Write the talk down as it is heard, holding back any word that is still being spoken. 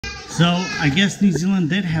So I guess New Zealand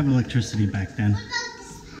did have electricity back then.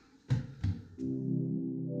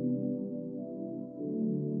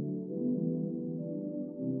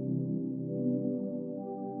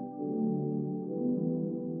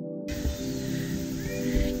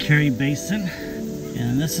 Kerikeri Basin,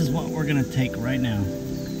 and this is what we're gonna take right now.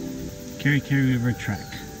 Kerikeri River Track.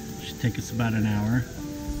 Should take us about an hour.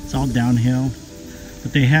 It's all downhill.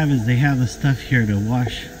 What they have is they have the stuff here to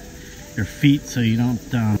wash your feet so you don't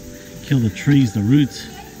kill the trees, the roots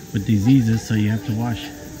with diseases, so you have to wash.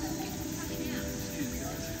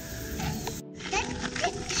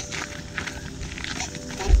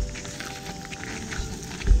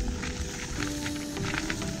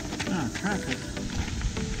 Ah, traffic.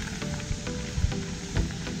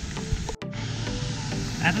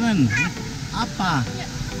 Adeline, Appa. Yeah,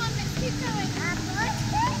 come on, let's keep going.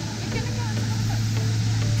 You're gonna go.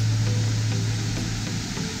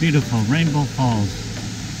 Beautiful Rainbow Falls.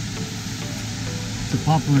 It's a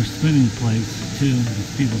popular swimming place too.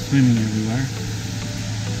 There's people swimming everywhere.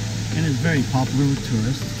 And it's very popular with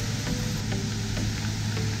tourists.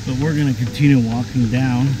 But we're going to continue walking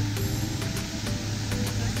down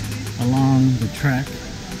along the track.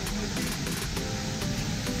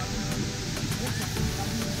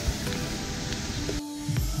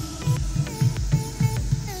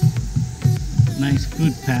 Nice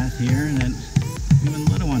food path here, and then even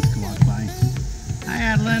little ones can walk by. Hi,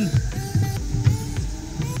 Adeline.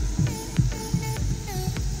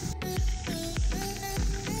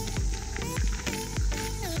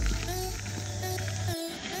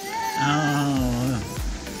 Oh,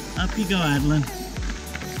 up you go, Adeline.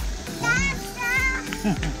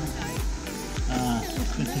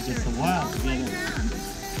 It's going to take us a while to get it.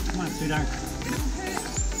 Come on, sweetheart.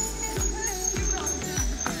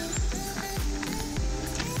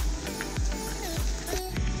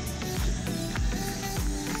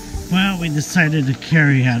 Well, we decided to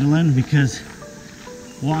carry Adeline because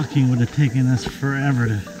walking would have taken us forever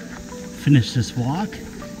to finish this walk.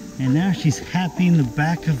 And now she's happy in the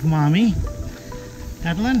back of Mommy.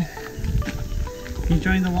 Adeline,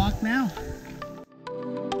 enjoying the walk now?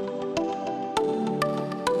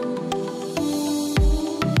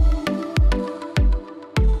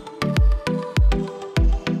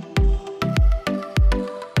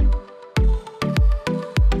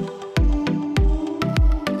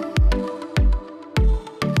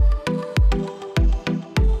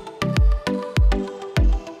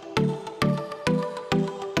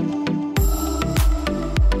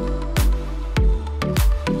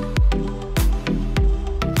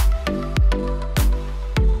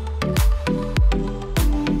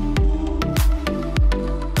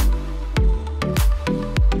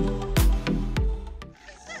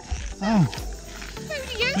 Oh,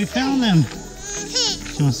 we found them.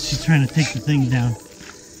 She's trying to take the thing down.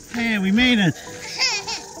 Hey, we made it.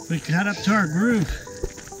 We got up to our groove.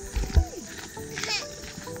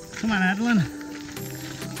 Come on, Adeline.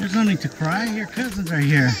 There's no need to cry. Your cousins are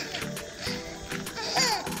here.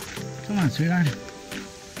 Come on, sweetheart.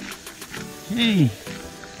 Hey.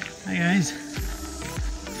 Hi, guys.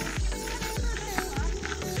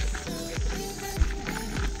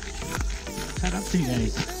 What's up to you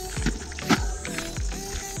guys?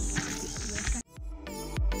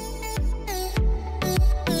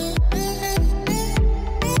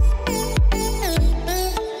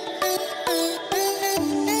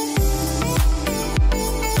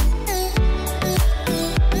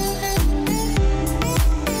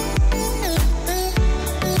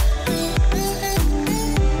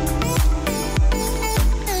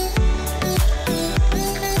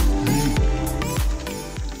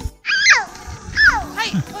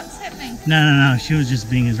 No, she was just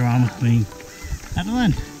being a drama queen.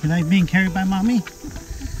 Adeline, you like being carried by Mommy?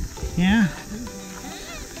 Yeah?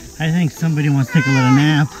 I think somebody wants to take a little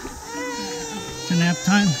nap. It's a nap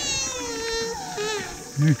time.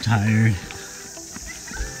 You're tired.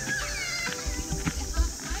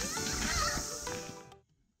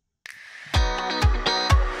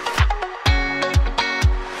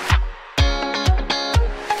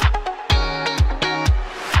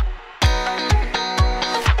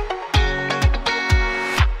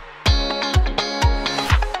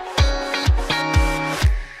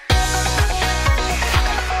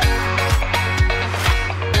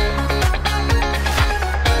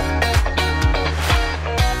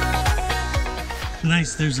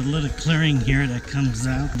 Nice, there's a little clearing here that comes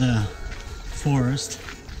out the forest.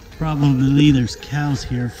 Probably there's cows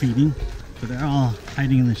here feeding, but they're all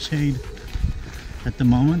hiding in the shade at the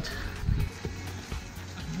moment.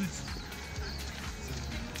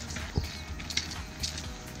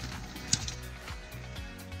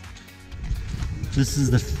 This is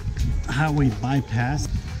the highway bypass,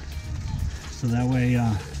 so that way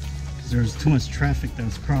there's too much traffic that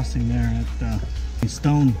was crossing there at the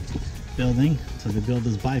stone building, so they built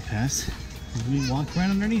this bypass. We walk right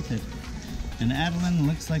underneath it, and Adeline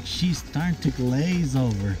looks like she's starting to glaze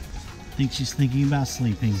over. I think she's thinking about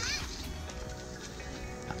sleeping.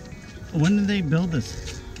 When did they build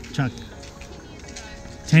this, Chuck?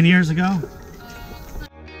 10 years ago?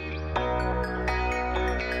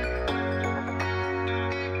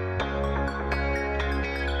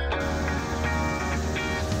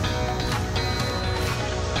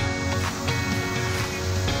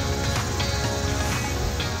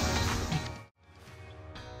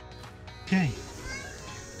 Okay,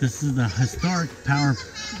 this is the historic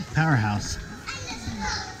powerhouse.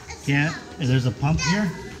 Yeah, there's a pump here.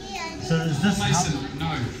 So is this Mason,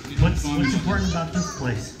 no. What's important about this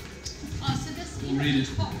place? Oh, so this We'll read it.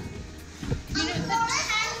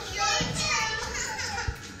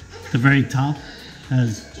 The very top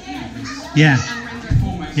has, yeah.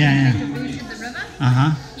 The root of the river.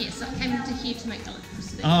 Uh-huh. Yes, so it came into here to make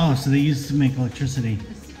electricity. Oh, so they used to make electricity.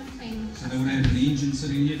 The 17. So they would have an engine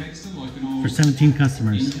sitting here next to, like an old For 17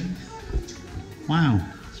 customers. engine. Wow,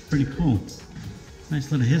 it's pretty cool.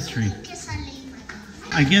 Nice little history.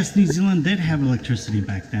 I guess New Zealand did have electricity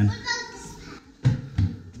back then.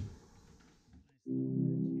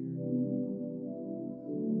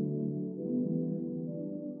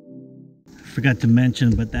 Forgot to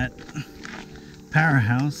mention, but that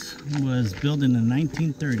powerhouse was built in the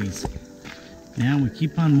 1930s. Now we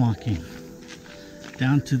keep on walking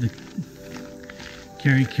down to the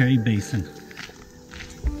Kerikeri Basin.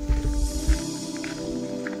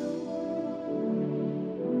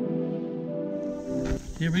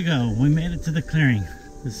 Here we go. We made it to the clearing.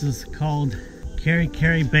 This is called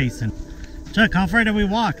Kerikeri Basin. Chuck, how far did we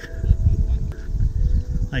walk?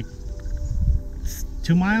 Like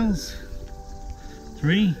 2 miles?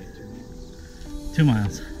 3? 2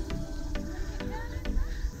 miles.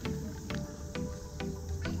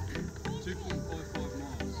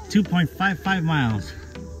 2.55 miles.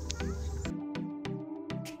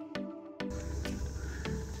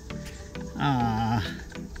 Ah.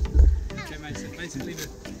 Okay, Mason, leave it.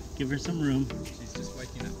 Give her some room. She's just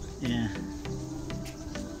waking up. Yeah.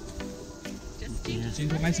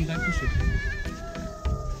 Gentle, Mason, don't push it.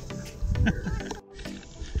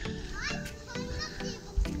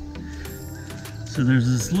 So there's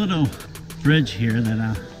this little bridge here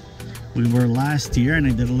that we were last year, and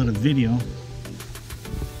I did a little video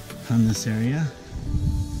on this area.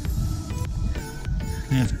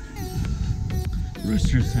 They have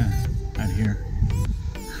roosters out here.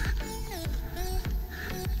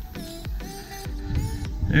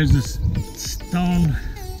 There's this stone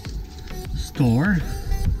store,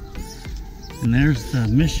 and there's the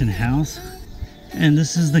mission house, and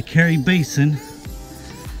this is the Kerry Basin.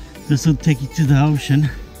 This will take you to the ocean.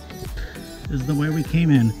 This is the way we came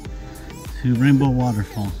in to Rainbow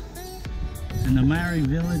Waterfall, and the Maori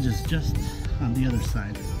village is just on the other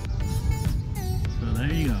side. So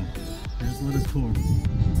there you go. There's a little tour.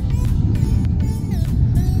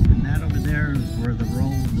 And that over there is where the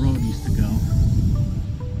road used to go.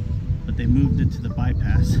 But they moved it to the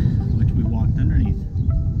bypass, which we walked underneath.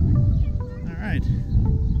 All right.